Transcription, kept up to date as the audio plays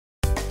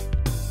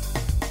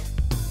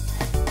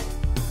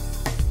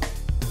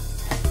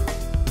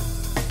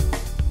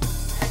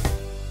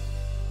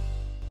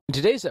In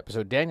today's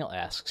episode, Daniel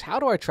asks, how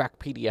do I track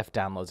PDF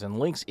downloads and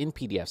links in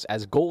PDFs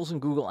as goals in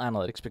Google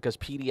Analytics because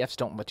PDFs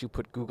don't let you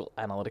put Google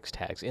Analytics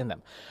tags in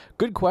them?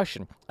 Good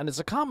question, and it's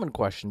a common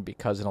question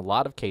because in a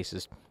lot of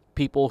cases,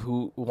 people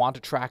who want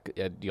to track,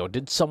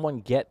 did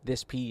someone get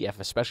this PDF,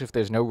 especially if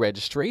there's no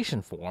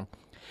registration form?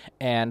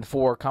 And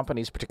for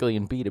companies, particularly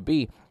in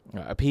B2B,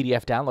 a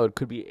PDF download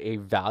could be a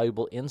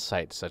valuable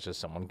insight, such as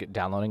someone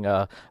downloading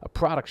a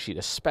product sheet,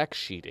 a spec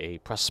sheet, a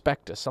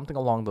prospectus, something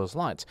along those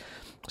lines.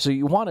 So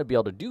you want to be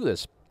able to do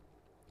this.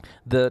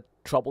 The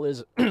trouble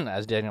is,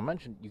 as Daniel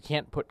mentioned, you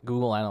can't put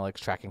Google Analytics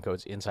tracking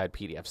codes inside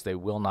PDFs. They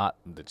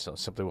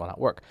simply will not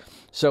work.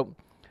 So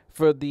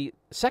for the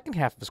second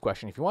half of this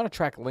question, if you want to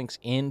track links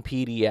in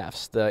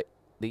PDFs, the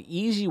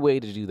easy way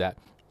to do that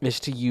is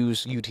to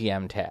use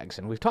UTM tags,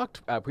 and we've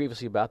talked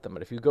previously about them.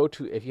 But if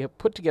you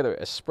put together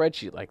a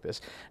spreadsheet like this,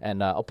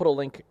 and I'll put a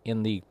link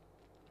in the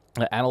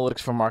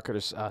Analytics for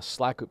Marketers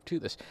Slack group to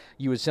this,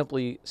 you would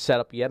simply set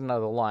up yet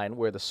another line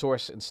where the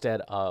source, instead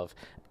of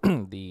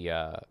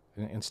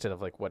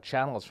like what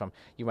channel it's from,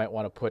 you might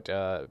want to put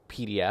a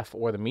PDF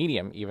or the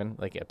medium, even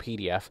like a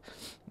PDF,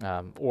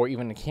 or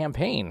even a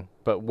campaign,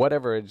 but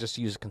whatever. Just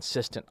use a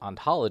consistent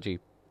ontology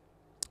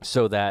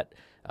so that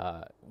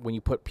when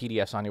you put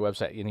PDFs on your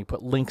website and you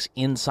put links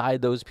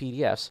inside those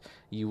PDFs,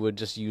 you would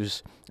just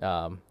use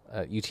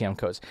UTM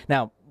codes.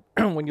 Now,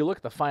 when you look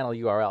at the final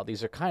URL,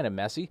 these are kind of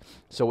messy.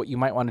 So what you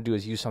might want to do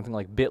is use something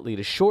like bit.ly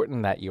to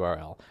shorten that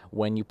URL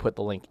when you put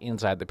the link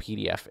inside the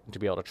PDF to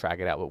be able to track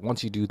it out. But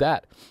once you do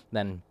that,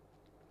 then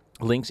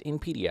links in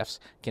PDFs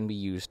can be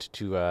used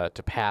to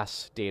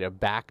pass data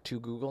back to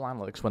Google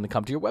Analytics when they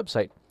come to your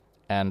website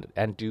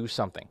and do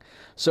something.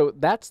 So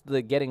that's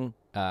the getting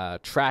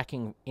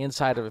tracking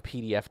inside of a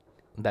PDF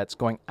that's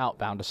going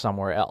outbound to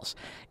somewhere else.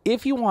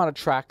 If you want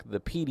to track the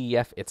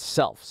PDF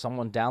itself,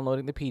 someone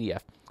downloading the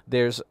PDF,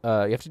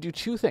 you have to do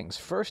two things.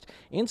 First,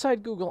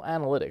 inside Google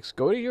Analytics,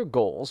 go to your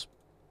goals,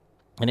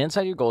 and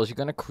inside your goals, you're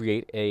going to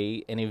create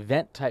an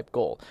event type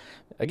goal.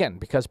 Again,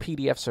 because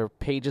PDFs are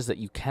pages that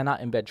you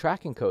cannot embed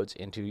tracking codes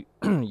into,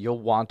 you'll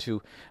want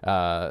to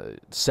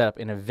set up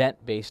an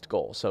event-based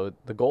goal. So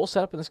the goal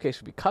setup in this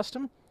case would be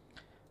custom.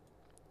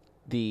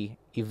 The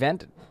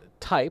event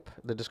type,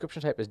 the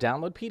description type is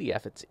download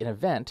PDF. It's an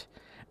event.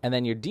 And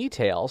then your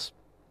details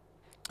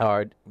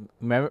are,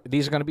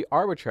 these are going to be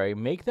arbitrary.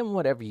 Make them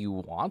whatever you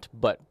want,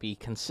 but be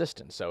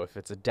consistent. So if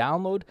it's a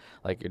download,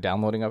 like you're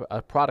downloading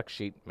a product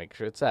sheet, make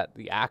sure it's that.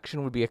 The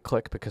action would be a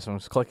click because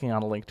someone's clicking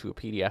on a link to a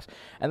PDF.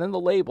 And then the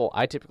label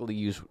I typically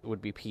use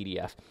would be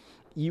PDF.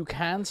 You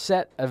can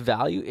set a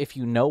value if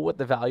you know what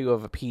the value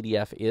of a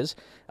PDF is.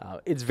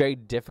 It's very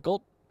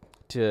difficult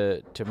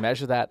to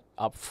measure that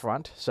up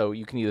front, so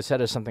you can either set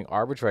it as something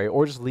arbitrary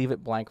or just leave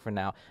it blank for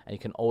now, and you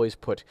can always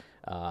put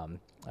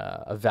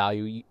a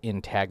value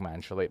in Tag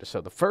Manager later.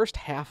 So the first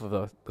half of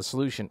the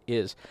solution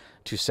is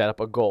to set up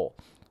a goal.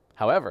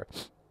 However,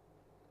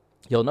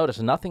 you'll notice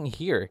nothing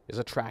here is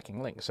a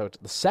tracking link. So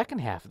the second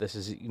half of this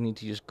is you need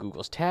to use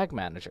Google's Tag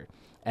Manager.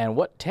 And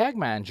what Tag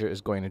Manager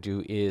is going to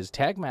do is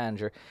Tag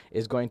Manager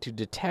is going to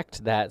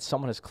detect that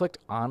someone has clicked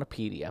on a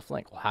PDF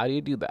link. Well, how do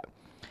you do that?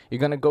 You're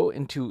going to go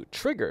into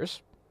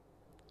triggers,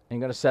 and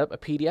you're going to set up a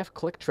PDF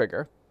click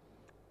trigger,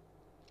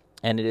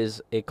 and it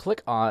is a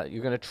click on,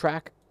 you're going to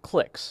track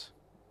clicks.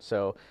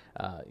 So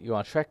you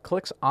want to track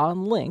clicks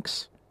on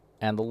links,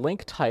 and the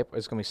link type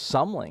is going to be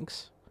some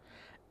links,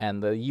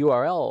 and the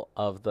URL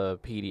of the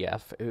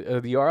PDF,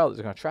 the URL that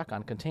it's going to track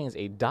on contains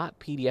a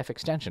 .pdf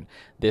extension.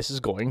 This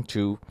is going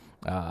to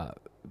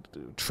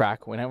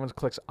track when everyone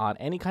clicks on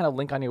any kind of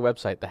link on your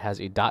website that has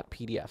a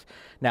 .pdf.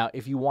 Now,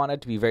 if you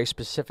wanted to be very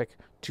specific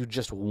to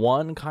just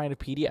one kind of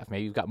PDF,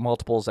 maybe you've got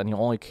multiples and you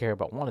only care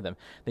about one of them,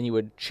 then you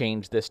would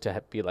change this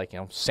to be like,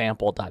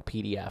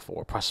 sample.pdf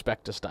or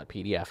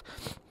prospectus.pdf.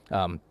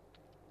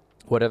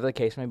 Whatever the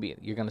case may be,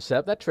 you're going to set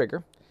up that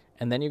trigger,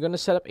 and then you're going to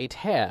set up a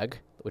tag,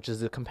 which is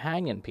the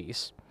companion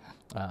piece.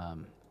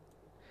 And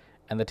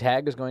the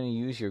tag is going to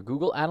use your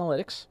Google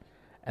Analytics,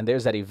 and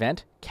there's that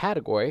event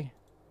category.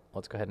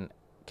 Let's go ahead and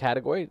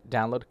category,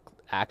 download,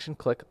 action,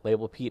 click,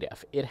 label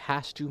PDF. It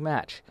has to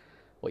match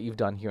what you've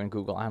done here in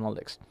Google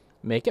Analytics.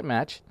 Make it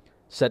match,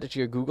 set it to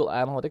your Google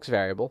Analytics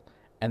variable,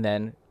 and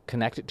then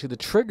connect it to the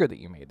trigger that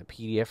you made, the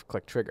PDF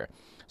click trigger.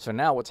 So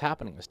now what's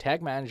happening is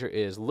Tag Manager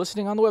is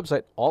listening on the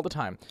website all the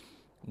time.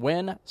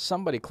 When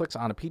somebody clicks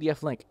on a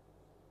PDF link,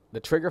 the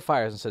trigger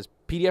fires and says,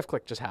 PDF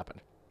click just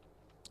happened.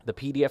 The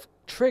PDF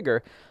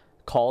trigger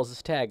calls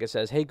this tag. It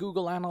says, hey,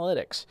 Google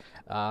Analytics,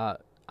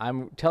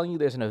 I'm telling you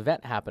there's an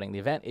event happening. The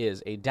event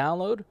is a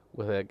download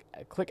with a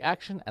click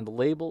action, and the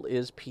label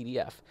is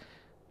PDF.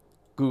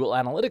 Google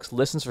Analytics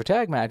listens for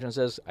Tag Manager and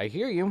says, I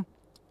hear you.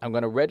 I'm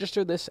going to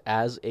register this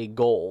as a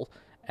goal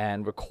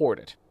and record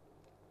it.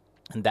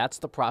 And that's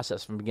the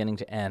process from beginning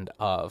to end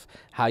of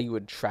how you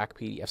would track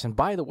PDFs. And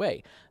by the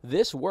way,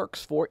 this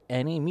works for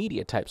any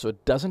media type. So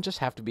it doesn't just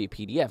have to be a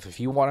PDF. If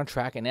you want to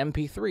track an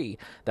MP3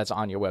 that's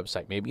on your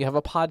website, maybe you have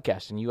a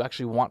podcast and you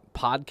actually want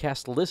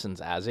podcast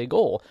listens as a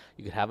goal,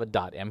 you could have a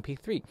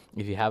 .mp3.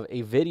 If you have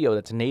a video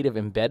that's native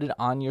embedded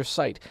on your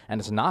site and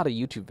it's not a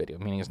YouTube video,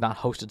 meaning it's not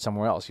hosted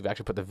somewhere else, you've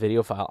actually put the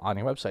video file on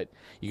your website,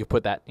 you could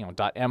put that,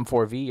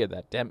 .m4v or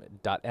that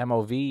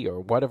 .mov or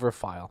whatever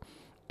file,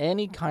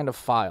 any kind of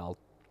file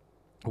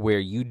where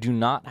you do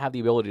not have the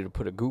ability to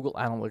put a Google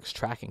Analytics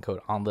tracking code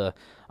on the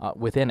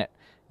within it.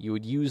 You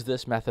would use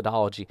this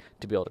methodology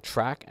to be able to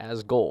track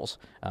as goals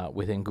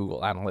within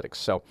Google Analytics.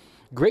 So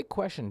great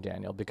question,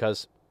 Daniel,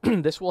 because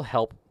this will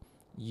help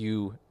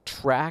you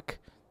track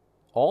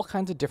all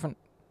kinds of different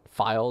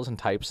files and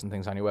types and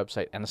things on your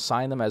website and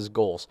assign them as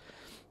goals.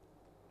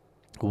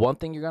 One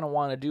thing you're going to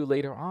want to do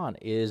later on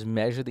is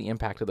measure the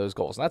impact of those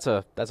goals. That's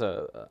a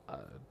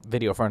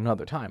video for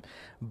another time,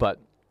 but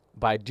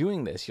by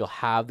doing this, you'll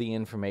have the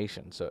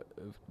information. So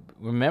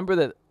remember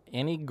that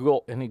any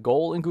goal in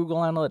Google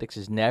Analytics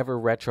is never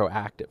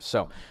retroactive.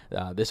 So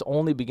this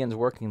only begins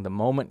working the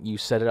moment you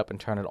set it up and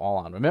turn it all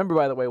on. Remember,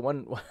 by the way,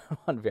 one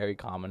very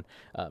common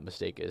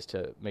mistake is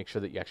to make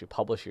sure that you actually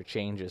publish your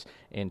changes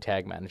in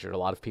Tag Manager. A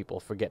lot of people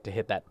forget to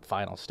hit that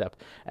final step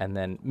and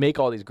then make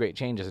all these great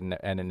changes, and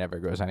it never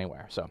goes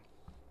anywhere. So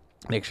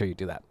make sure you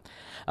do that.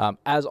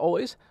 As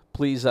always,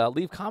 please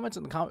leave comments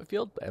in the comment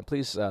field, and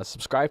please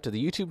subscribe to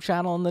the YouTube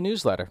channel and the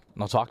newsletter.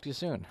 And I'll talk to you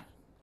soon.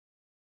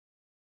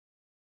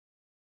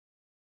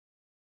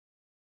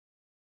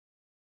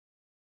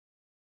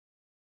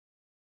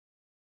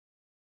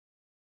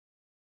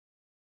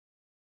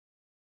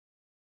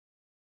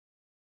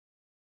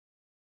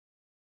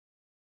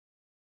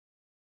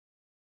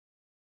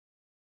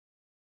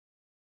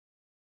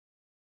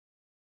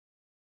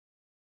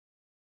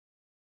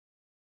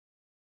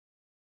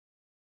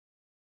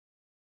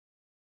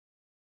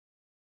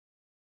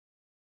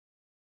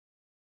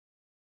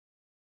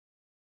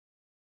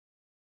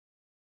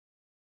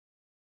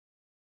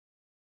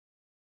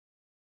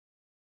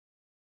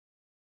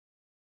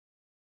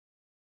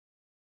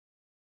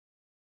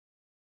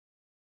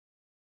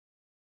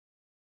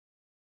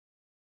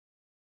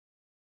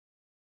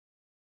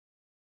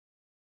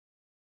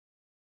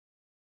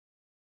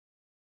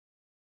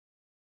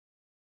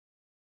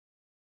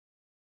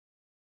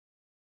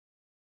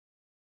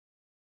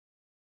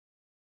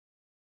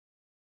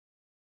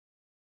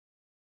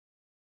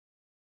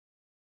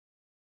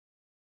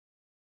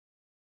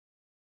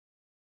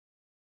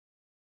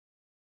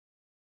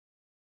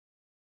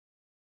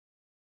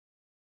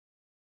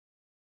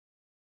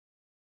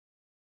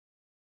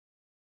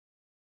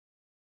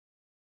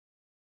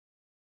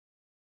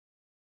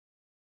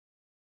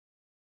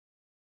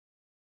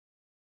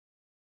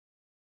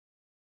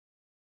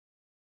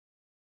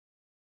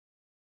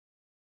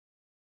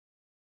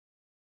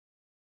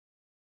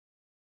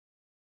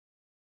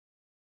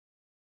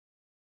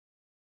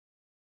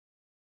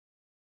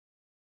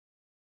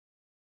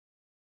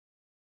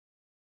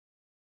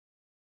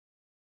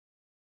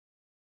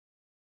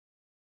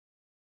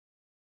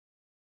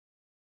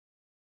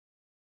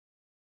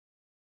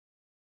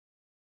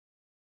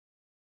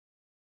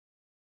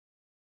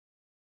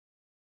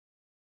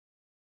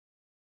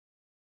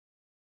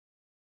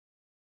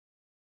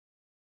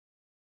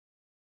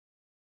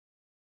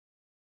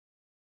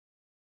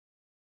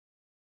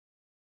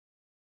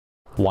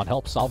 Want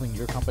help solving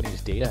your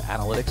company's data,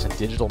 analytics, and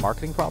digital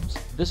marketing problems?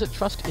 Visit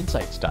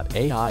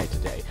trustinsights.ai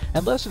today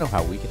and let us know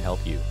how we can help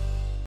you.